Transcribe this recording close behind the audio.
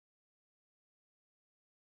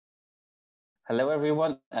Hello,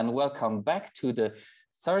 everyone, and welcome back to the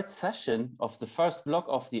third session of the first block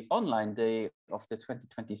of the online day of the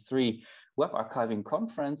 2023 Web Archiving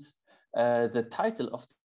Conference. The title of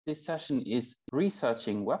this session is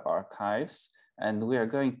Researching Web Archives, and we are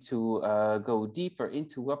going to go deeper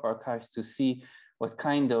into web archives to see what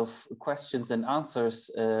kind of questions and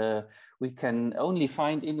answers we can only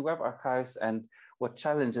find in web archives and what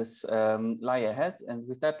challenges lie ahead. And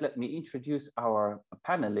with that, let me introduce our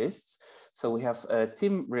panelists. So we have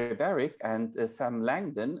Tim Ribaric and Sam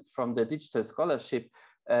Langdon from the Digital Scholarship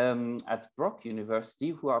at Brock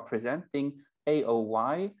University, who are presenting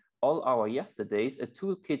AOY, All Our Yesterdays, a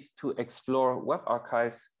toolkit to explore web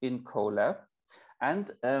archives in Colab.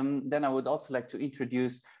 And then I would also like to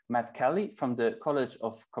introduce Matt Kelly from the College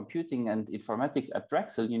of Computing and Informatics at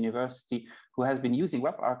Drexel University, who has been using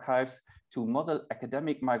web archives to model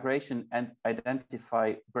academic migration and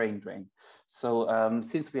identify brain drain. So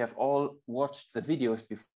since we have all watched the videos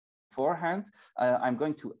beforehand, I'm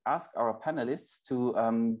going to ask our panelists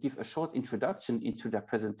to give a short introduction into their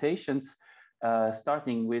presentations,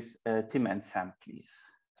 starting with Tim and Sam, please.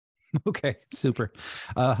 Okay, super.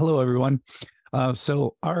 Hello, everyone.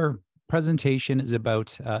 So our presentation is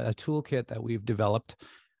about a toolkit that we've developed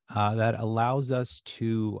that allows us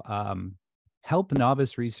to help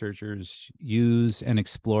novice researchers use and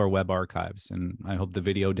explore web archives. And I hope the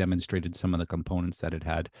video demonstrated some of the components that it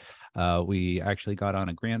had. We actually got on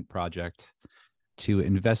a grant project to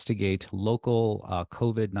investigate local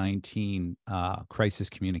COVID-19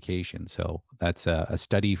 crisis communication. So that's a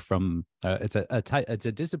study from, it's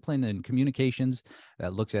a discipline in communications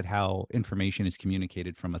that looks at how information is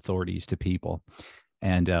communicated from authorities to people.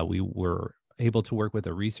 And we were able to work with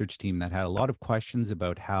a research team that had a lot of questions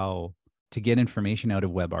about how to get information out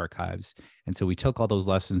of web archives. And so we took all those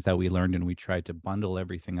lessons that we learned and we tried to bundle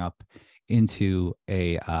everything up into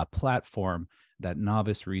a platform that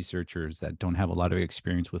novice researchers that don't have a lot of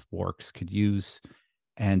experience with WARCs could use.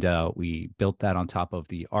 And we built that on top of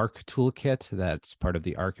the ARC toolkit that's part of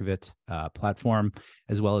the Archivit platform,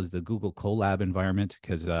 as well as the Google Colab environment,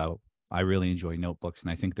 because I really enjoy notebooks and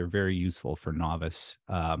I think they're very useful for novice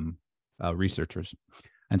researchers.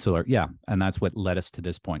 And so, yeah, and that's what led us to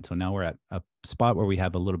this point. So now we're at a spot where we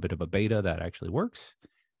have a little bit of a beta that actually works.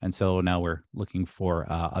 And so now we're looking for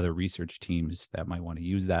other research teams that might want to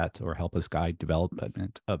use that or help us guide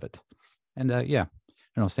development of it. And yeah,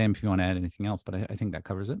 I don't know, Sam, if you want to add anything else, but I think that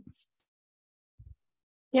covers it.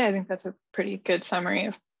 Yeah, I think that's a pretty good summary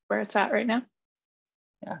of where it's at right now.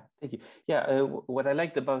 Yeah, thank you. Yeah, what I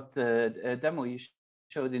liked about the demo you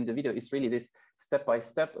showed in the video is really this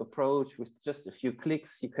step-by-step approach with just a few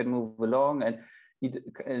clicks. You can move along and you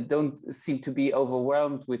don't seem to be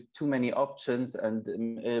overwhelmed with too many options and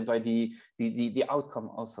by the outcome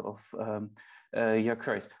also of your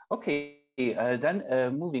queries. Okay, then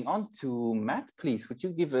moving on to Matt, please, would you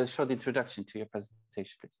give a short introduction to your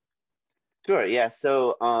presentation, please? Sure, yeah,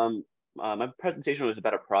 so my presentation was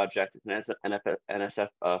about a project, it's an NSF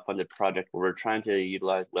funded project where we're trying to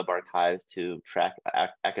utilize web archives to track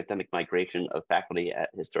academic migration of faculty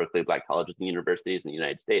at historically Black colleges and universities in the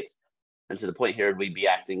United States. And so the point here, we'd be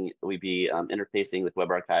interfacing with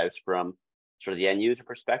web archives from sort of the end user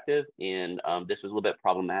perspective. And this was a little bit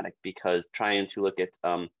problematic because trying to look at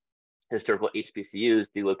historical HBCUs,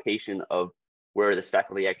 the location of where this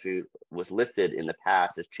faculty actually was listed in the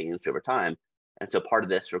past has changed over time. And so part of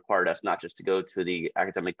this required us not just to go to the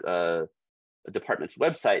academic department's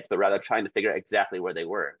websites, but rather trying to figure out exactly where they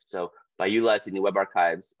were. So by utilizing the web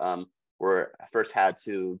archives, we first had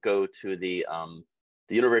to go to the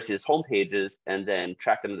university's homepages and then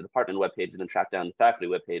track down the department web pages and then track down the faculty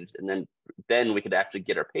web pages. And then we could actually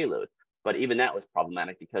get our payload. But even that was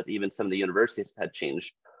problematic because even some of the universities had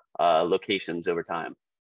changed locations over time,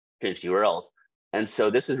 changed URLs. And so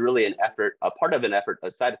this is really an effort, a part of an effort,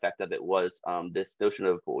 a side effect of it was this notion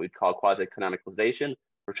of what we call quasi-canonicalization.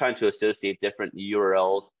 We're trying to associate different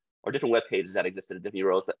URLs or different web pages that existed at different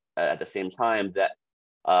URLs at the same time that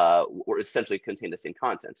were essentially contain the same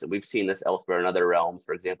content. So we've seen this elsewhere in other realms.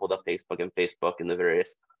 For example, the Facebook and the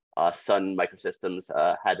various Sun Microsystems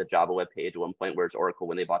had a Java web page at one point, whereas Oracle,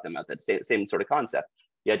 when they bought them out, that same sort of concept.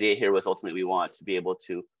 The idea here was ultimately we want to be able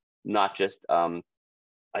to not just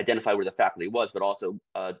identify where the faculty was, but also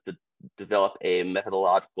develop a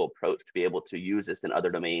methodological approach to be able to use this in other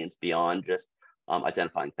domains beyond just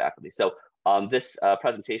identifying faculty. So this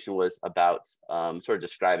presentation was about sort of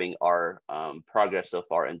describing our progress so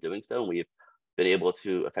far in doing so. And we've been able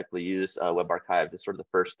to effectively use web archives as sort of the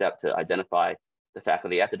first step to identify the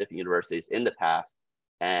faculty at the different universities in the past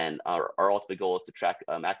And our ultimate goal is to track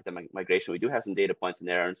academic migration. We do have some data points in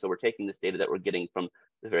there. And so we're taking this data that we're getting from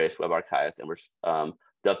the various web archives, and we're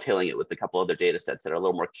dovetailing it with a couple other data sets that are a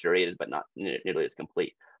little more curated, but not nearly as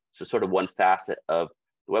complete. So sort of one facet of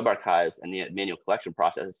the web archives and the manual collection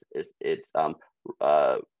process is it's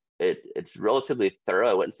relatively thorough.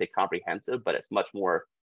 I wouldn't say comprehensive, but it's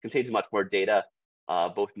contains much more data,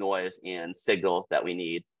 both noise and signal that we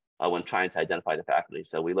need when trying to identify the faculty.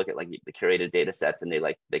 So we look at like the curated data sets, and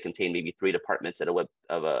they contain maybe 3 departments at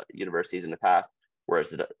universities in the past,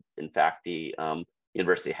 whereas in fact the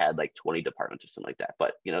university had like 20 departments or something like that.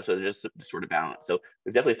 But so they're just sort of balanced. So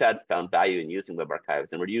we've definitely found value in using web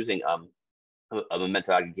archives, and we're using a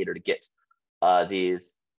memento aggregator to get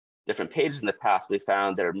these different pages. In the past we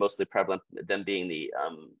found that are mostly prevalent, them being the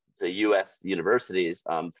US universities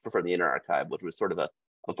for the Inner Archive, which was sort of a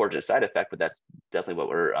unfortunate side effect, but that's definitely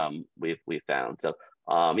what we've found. So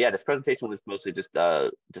yeah, this presentation was mostly just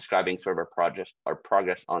describing sort of our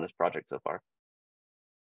progress on this project so far.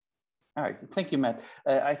 All right, thank you, Matt.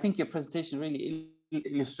 I think your presentation really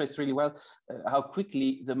illustrates really well how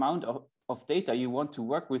quickly the amount of data you want to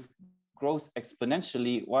work with grows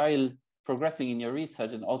exponentially while progressing in your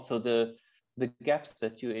research, and also the gaps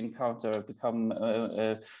that you encounter become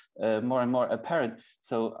more and more apparent.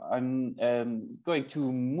 So I'm going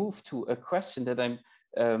to move to a question that I'm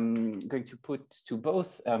going to put to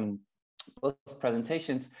both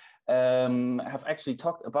presentations. Have actually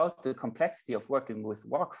talked about the complexity of working with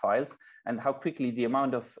work files and how quickly the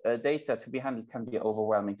amount of data to be handled can be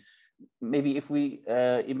overwhelming. Maybe if we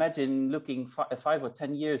imagine looking 5 or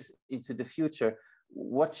 10 years into the future,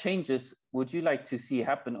 what changes would you like to see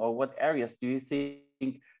happen, or what areas do you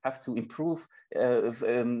think have to improve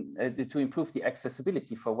the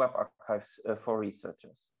accessibility for web archives for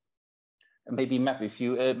researchers? And maybe Matt, if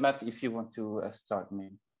you want to start,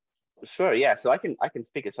 maybe. Sure. Yeah. So I can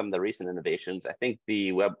speak of some of the recent innovations. I think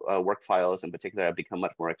the web work files in particular have become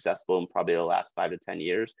much more accessible in probably the last 5 to 10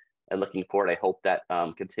 years. And looking forward, I hope that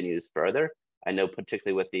continues further. I know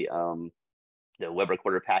particularly with the web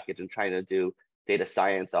recorder package and trying to do data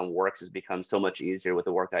science on works has become so much easier with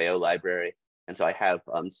the Work.io library. And so I have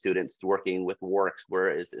students working with works,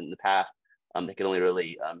 whereas in the past, they could only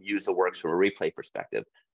really use the works from a replay perspective.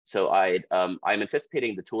 So I'm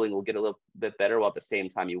anticipating the tooling will get a little bit better, while at the same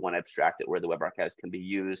time you want to abstract it where the web archives can be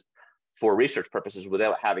used for research purposes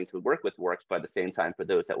without having to work with works. But at the same time, for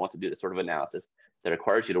those that want to do the sort of analysis that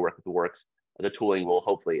requires you to work with the works, the tooling will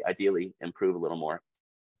hopefully, ideally, improve a little more.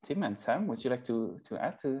 Tim and Sam, would you like to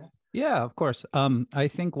add to that? Yeah, of course. I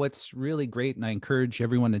think what's really great, and I encourage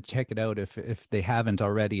everyone to check it out if they haven't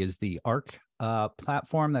already, is the Arc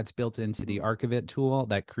platform that's built into the Archivit tool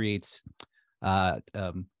that creates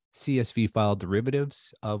CSV file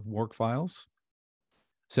derivatives of work files.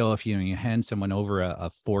 So if you hand someone over a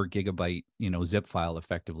 4 gigabyte, zip file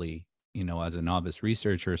effectively, as a novice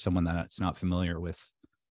researcher, someone that's not familiar with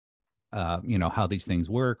how these things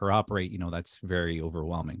work or operate, that's very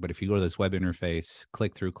overwhelming. But if you go to this web interface,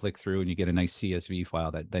 click through, and you get a nice CSV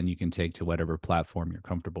file that then you can take to whatever platform you're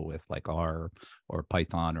comfortable with, like R or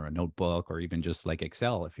Python or a notebook, or even just like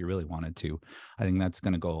Excel if you really wanted to. I think that's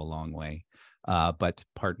going to go a long way. But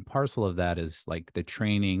part and parcel of that is like the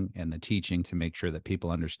training and the teaching to make sure that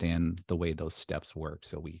people understand the way those steps work.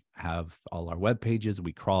 So we have all our web pages,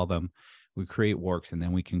 we crawl them, we create works, and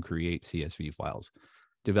then we can create CSV files.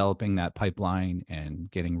 Developing that pipeline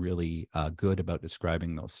and getting really good about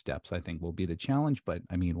describing those steps, I think, will be the challenge. But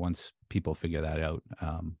I mean, once people figure that out,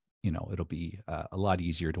 it'll be a lot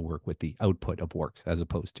easier to work with the output of works as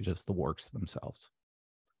opposed to just the works themselves.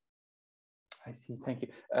 I see. Thank you.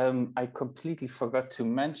 I completely forgot to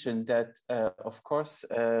mention that, of course,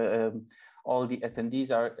 all the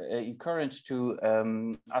attendees are encouraged to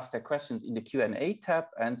ask their questions in the Q&A tab,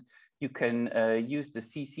 and you can use the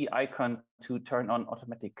CC icon to turn on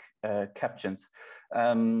automatic captions.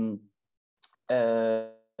 Tim,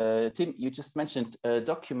 you just mentioned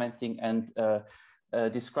documenting and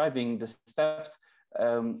describing the steps.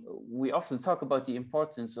 We often talk about the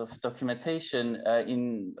importance of documentation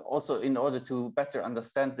in order to better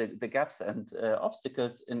understand the gaps and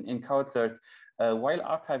obstacles encountered while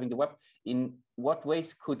archiving the web. In what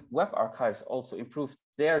ways could web archives also improve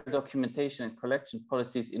their documentation and collection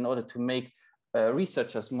policies in order to make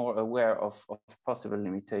researchers more aware of possible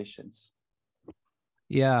limitations?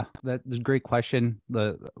 Yeah, that's a great question.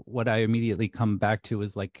 What I immediately come back to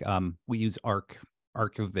is like we use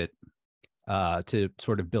Archivit to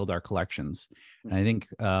sort of build our collections. And I think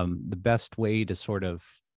the best way to sort of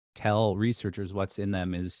tell researchers what's in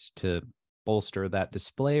them is to bolster that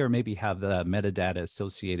display, or maybe have the metadata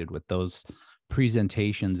associated with those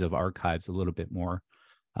presentations of archives a little bit more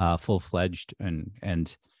full-fledged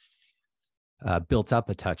and built up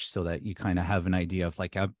a touch, so that you kind of have an idea of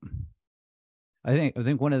like, I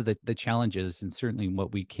think one of the challenges, and certainly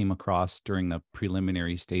what we came across during the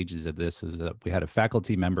preliminary stages of this, is that we had a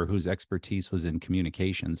faculty member whose expertise was in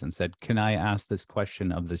communications and said, can I ask this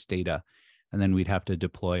question of this data? And then we'd have to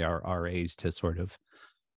deploy our RAs to sort of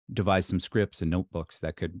devise some scripts and notebooks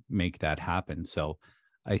that could make that happen. So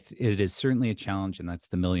it is certainly a challenge, and that's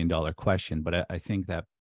the $1 million question. But I think that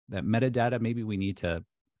metadata, maybe we need to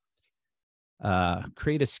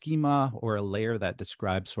create a schema or a layer that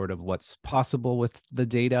describes sort of what's possible with the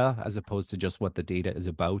data, as opposed to just what the data is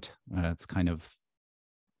about. It's kind of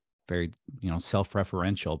very,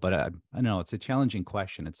 self-referential, but I know it's a challenging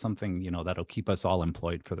question. It's something, that'll keep us all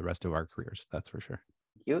employed for the rest of our careers. That's for sure.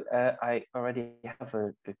 You, I already have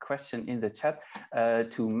a question in the chat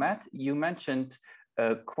to Matt. You mentioned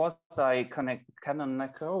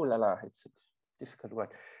quasi-canonical, it's a difficult word,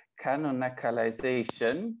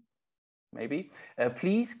 canonicalization, maybe.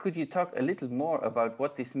 Please, could you talk a little more about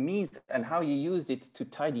what this means and how you used it to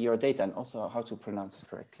tidy your data, and also how to pronounce it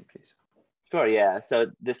correctly, please? Sure, yeah. So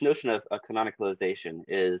this notion of canonicalization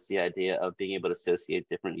is the idea of being able to associate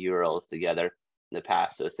different URLs together in the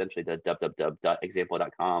past. So essentially the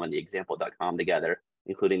www.example.com and the example.com together,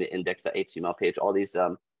 including the index.html page, all these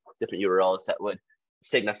different URLs that would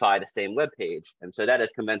signify the same web page. And so that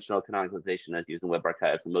is conventional canonicalization as used in web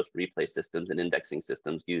archives, and most replay systems and indexing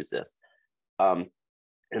systems use this.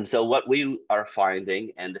 And so what we are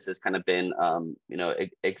finding, and this has kind of been,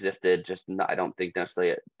 existed, just not, I don't think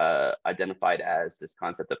necessarily identified as this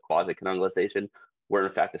concept of quasi-canonicalization, where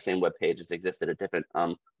in fact the same web page has existed at different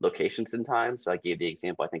locations in time. So I gave the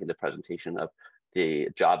example, I think, in the presentation of the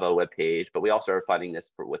Java web page, but we also are finding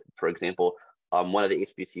this for example, one of the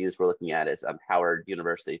HBCUs we're looking at is Howard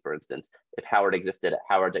University, for instance. If Howard existed at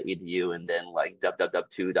howard.edu and then like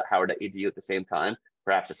www.howard.edu at the same time,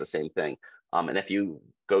 perhaps it's the same thing. And if you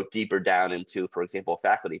go deeper down into, for example, a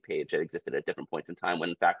faculty page that existed at different points in time, when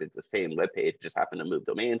in fact it's the same web page, just happened to move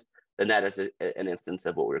domains, then that is an instance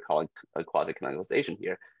of what we're calling a quasi-canonicalization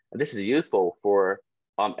here. And this is useful for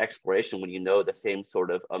exploration when you know the same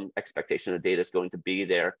sort of expectation of data is going to be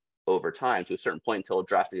there over time to a certain point until it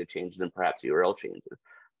drastically changes and perhaps URL changes.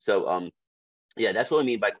 So yeah, that's what we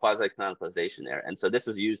mean by quasi-canonicalization there. And so this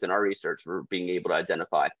is used in our research for being able to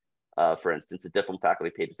identify, for instance, the different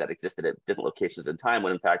faculty pages that existed at different locations in time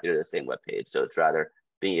when in fact they're the same web page. So it's rather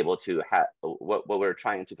being able to have, what we're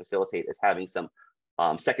trying to facilitate is having some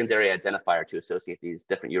secondary identifier to associate these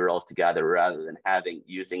different URLs together, rather than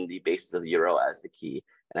using the basis of the URL as the key.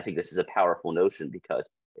 And I think this is a powerful notion, because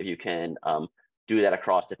if you can do that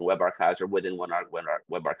across different web archives, or within one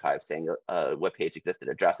web archive, saying a web page existed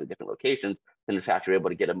at drastically different locations, then in fact you're able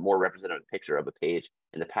to get a more representative picture of a page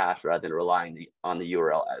in the past, rather than relying on the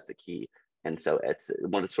URL as the key. And so it's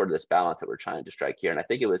one of sort of this balance that we're trying to strike here. And I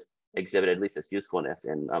think it was exhibited, at least its usefulness,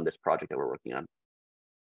 in this project that we're working on.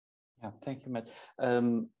 Yeah, thank you, Matt.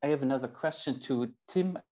 I have another question to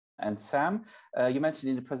Tim and Sam. You mentioned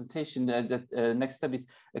in the presentation that next step is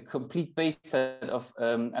a complete base set of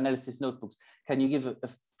analysis notebooks. Can you give a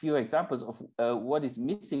few examples of what is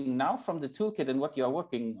missing now from the toolkit and what you are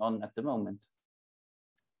working on at the moment?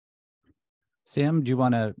 Sam, do you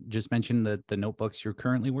want to just mention the notebooks you're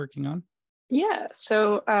currently working on? Yeah,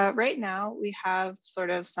 so right now we have sort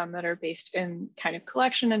of some that are based in kind of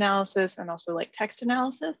collection analysis and also like text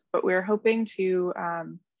analysis, but we're hoping to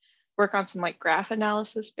work on some like graph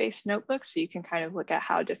analysis based notebooks, so you can kind of look at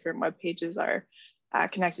how different web pages are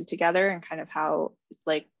connected together and kind of how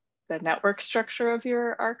like the network structure of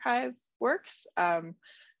your archive works. So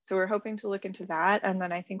we're hoping to look into that. And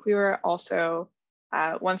then I think we were also,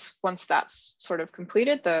 once that's sort of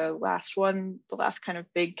completed, the last kind of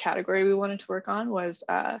big category we wanted to work on was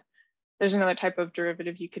there's another type of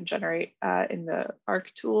derivative you can generate in the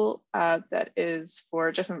ARC tool that is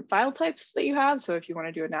for different file types that you have. So if you want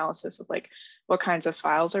to do analysis of like what kinds of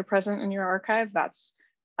files are present in your archive, that's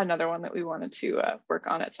another one that we wanted to work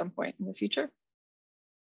on at some point in the future.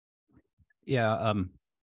 Yeah,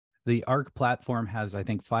 the ARC platform has, I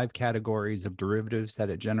think, 5 categories of derivatives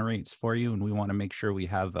that it generates for you. And we want to make sure we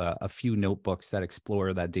have a few notebooks that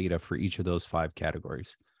explore that data for each of those 5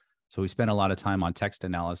 categories. So we spent a lot of time on text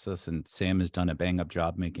analysis, and Sam has done a bang-up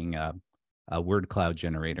job making a word cloud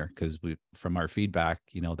generator, because from our feedback,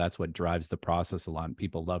 that's what drives the process a lot. And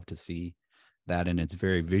people love to see that, and it's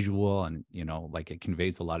very visual, and like it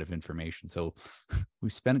conveys a lot of information. So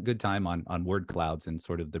we've spent a good time on word clouds and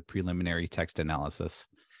sort of the preliminary text analysis.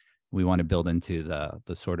 We want to build into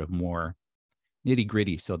the sort of more nitty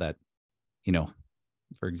gritty, so that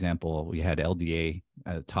For example, we had LDA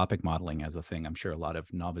topic modeling as a thing. I'm sure a lot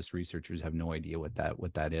of novice researchers have no idea what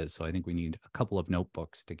that is. So I think we need a couple of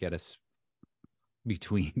notebooks to get us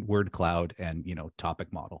between word cloud and, you know,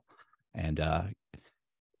 topic model. And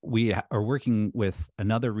we are working with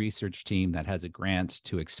another research team that has a grant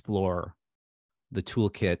to explore the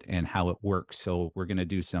toolkit and how it works. So we're going to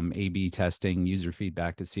do some A/B testing, user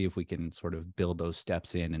feedback to see if we can sort of build those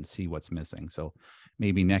steps in and see what's missing. So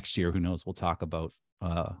maybe next year, who knows, we'll talk about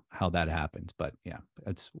how that happened. But yeah,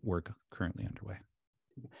 it's work currently underway.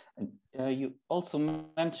 And you also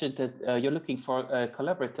mentioned that you're looking for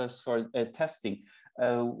collaborators for testing.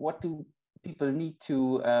 What do people need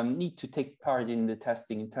to take part in the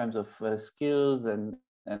testing in terms of skills and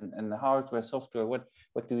the hardware, software? What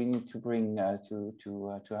do we need to bring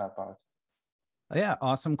to help out? Yeah,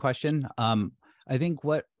 awesome question. I think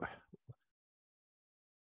what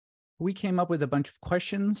we came up with a bunch of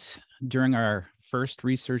questions during our first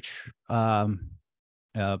research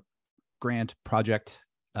grant project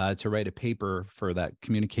to write a paper for that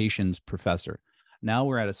communications professor. Now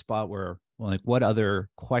we're at a spot where, like, what other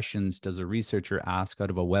questions does a researcher ask out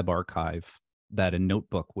of a web archive that a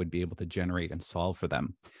notebook would be able to generate and solve for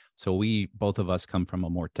them? So both of us come from a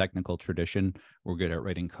more technical tradition. We're good at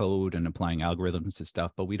writing code and applying algorithms to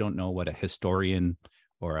stuff, but we don't know what a historian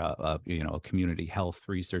or a community health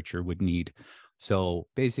researcher would need. So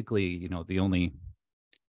basically, you know, the only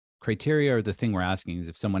criteria or the thing we're asking is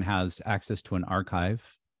if someone has access to an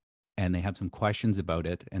archive and they have some questions about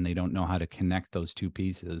it and they don't know how to connect those two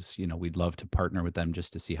pieces, you know, we'd love to partner with them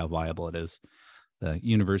just to see how viable it is. The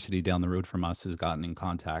university down the road from us has gotten in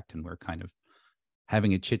contact and we're kind of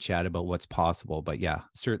having a chit chat about what's possible. But yeah,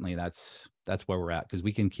 certainly that's where we're at, because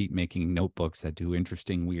we can keep making notebooks that do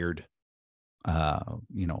interesting, weird,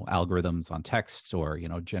 algorithms on text or, you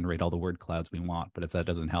know, generate all the word clouds we want. But if that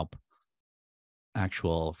doesn't help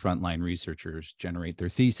actual frontline researchers generate their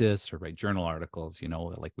thesis or write journal articles, you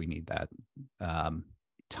know, like we need that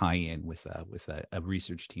tie in with a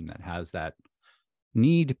research team that has that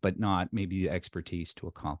need, but not maybe the expertise to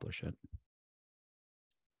accomplish it.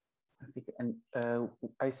 And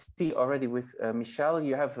I see already with Michelle,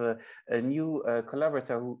 you have a new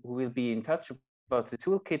collaborator who will be in touch about the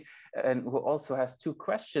toolkit and who also has two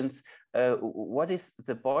questions. What is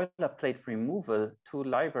the boilerplate removal tool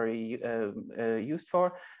library used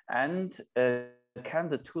for? And can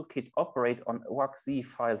the toolkit operate on WAC-Z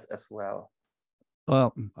files as well?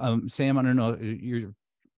 Well, Sam, I don't know.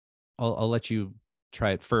 I'll let you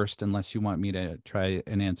try it first, unless you want me to try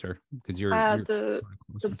an answer, because you're the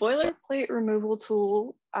boilerplate removal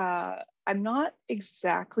tool. I'm not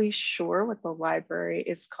exactly sure what the library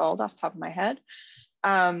is called off the top of my head.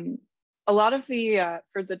 A lot of the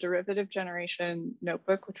for the derivative generation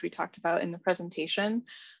notebook, which we talked about in the presentation,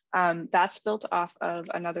 that's built off of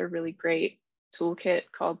another really great toolkit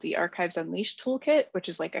called the Archives Unleashed toolkit, which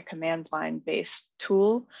is like a command line based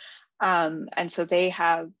tool. And so they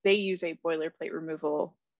use a boilerplate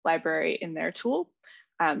removal library in their tool.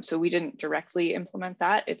 So we didn't directly implement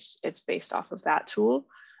that. It's based off of that tool.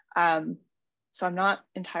 So I'm not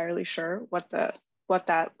entirely sure what that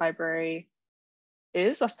library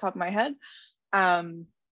is off the top of my head. I'm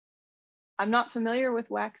not familiar with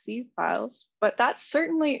WAC-Z files, but that's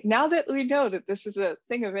certainly, now that we know that this is a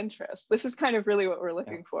thing of interest, this is kind of really what we're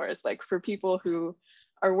looking for, is like for people who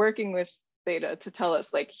are working with data to tell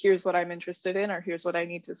us, like, here's what I'm interested in, or here's what I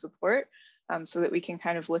need to support, so that we can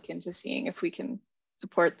kind of look into seeing if we can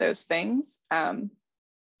support those things. So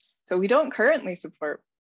we don't currently support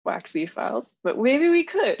WAC-Z files, but maybe we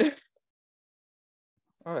could.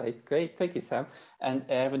 All right, great. Thank you, Sam. And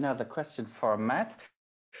I have another question for Matt.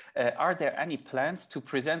 Are there any plans to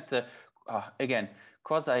present the, again,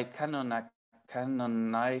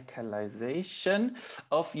 quasi-canonization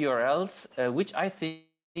of URLs, which I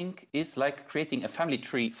think is like creating a family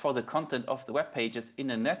tree for the content of the web pages in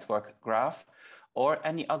a network graph, or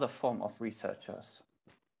any other form of researchers?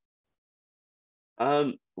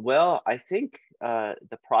 Well, I think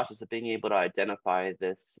the process of being able to identify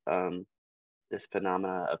this this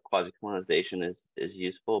phenomena of quasi-canonization is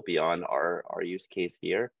useful beyond our use case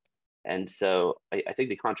here. And so I think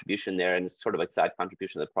the contribution there, and it's sort of like side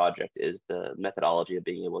contribution of the project, is the methodology of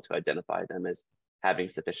being able to identify them as having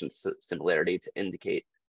sufficient similarity to indicate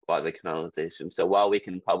quasi-canonization. So while we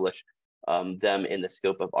can publish them in the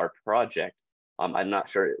scope of our project, I'm not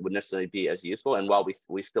sure it would necessarily be as useful. And while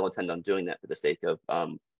we still intend on doing that for the sake of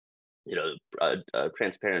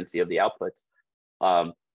transparency of the outputs,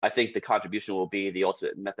 I think the contribution will be the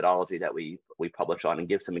ultimate methodology that we publish on, and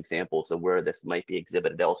give some examples of where this might be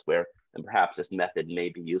exhibited elsewhere, and perhaps this method may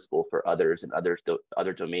be useful for others and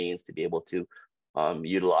other domains to be able to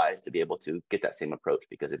utilize to be able to get that same approach.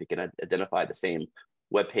 Because if you can identify the same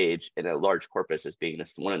web page in a large corpus as being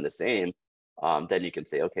one and the same, then you can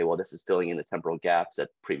say, okay, well, this is filling in the temporal gaps that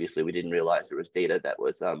previously we didn't realize there was data that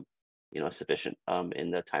was sufficient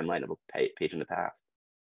in the timeline of a page in the past.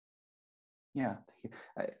 Yeah, thank you.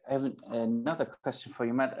 I have another question for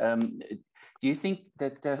you, Matt. Do you think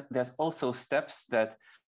that there's also steps that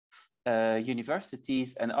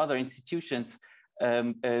universities and other institutions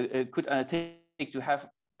could undertake to have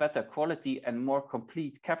better quality and more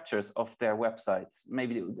complete captures of their websites?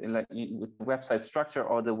 Maybe like with the website structure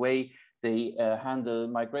or the way they handle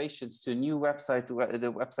migrations to a new website,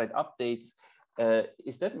 the website updates.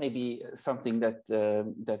 Is that maybe something that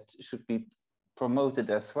that should be promoted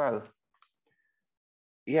as well?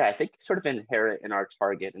 Yeah, I think sort of inherent in our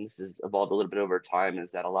target, and this has evolved a little bit over time,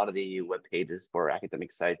 is that a lot of the web pages for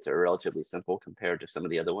academic sites are relatively simple compared to some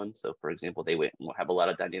of the other ones. So for example, they will have a lot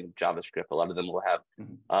of dynamic JavaScript. A lot of them will have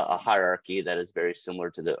a hierarchy that is very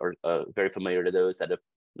similar to or very familiar to those that have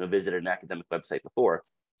visited an academic website before.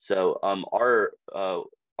 So our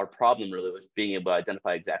problem really was being able to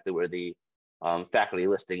identify exactly where the faculty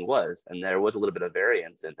listing was. And there was a little bit of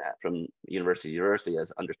variance in that from university to university,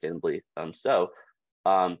 as understandably so.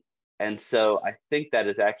 And so I think that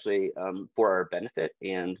is actually for our benefit,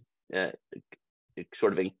 and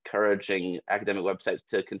sort of encouraging academic websites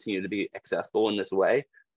to continue to be accessible in this way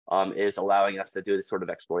is allowing us to do the sort of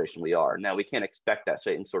exploration we are. Now, we can't expect that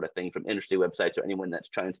same sort of thing from industry websites or anyone that's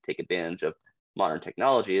trying to take advantage of modern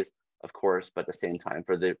technologies, of course, but at the same time,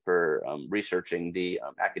 for researching the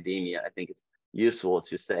academia, I think it's useful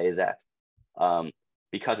to say that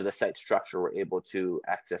because of the site structure, we're able to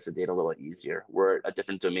access the data a little easier. We're a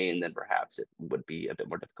different domain, then perhaps it would be a bit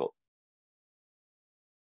more difficult.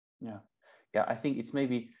 Yeah, I think it's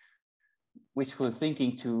maybe wishful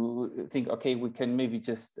thinking to think, okay, we can maybe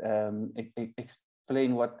just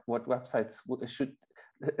explain what websites should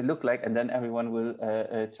look like, and then everyone will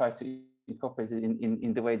try to incorporate it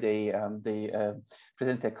in the way they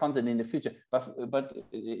present their content in the future. But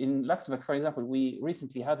in Luxembourg, for example, we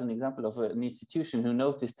recently had an example of an institution who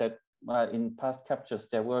noticed that in past captures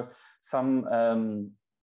there was some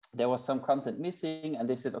content missing, and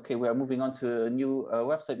they said, okay, we are moving on to a new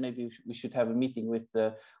website. Maybe we should have a meeting with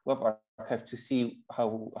the web archive to see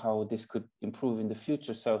how this could improve in the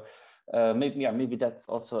future. So maybe that's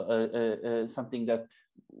also something that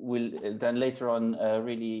will then later on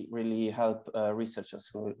really help researchers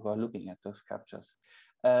who are looking at those captures.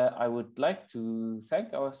 I would like to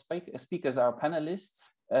thank our speakers, our panelists.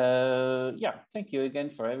 Yeah, thank you again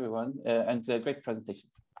for everyone, and great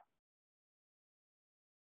presentations.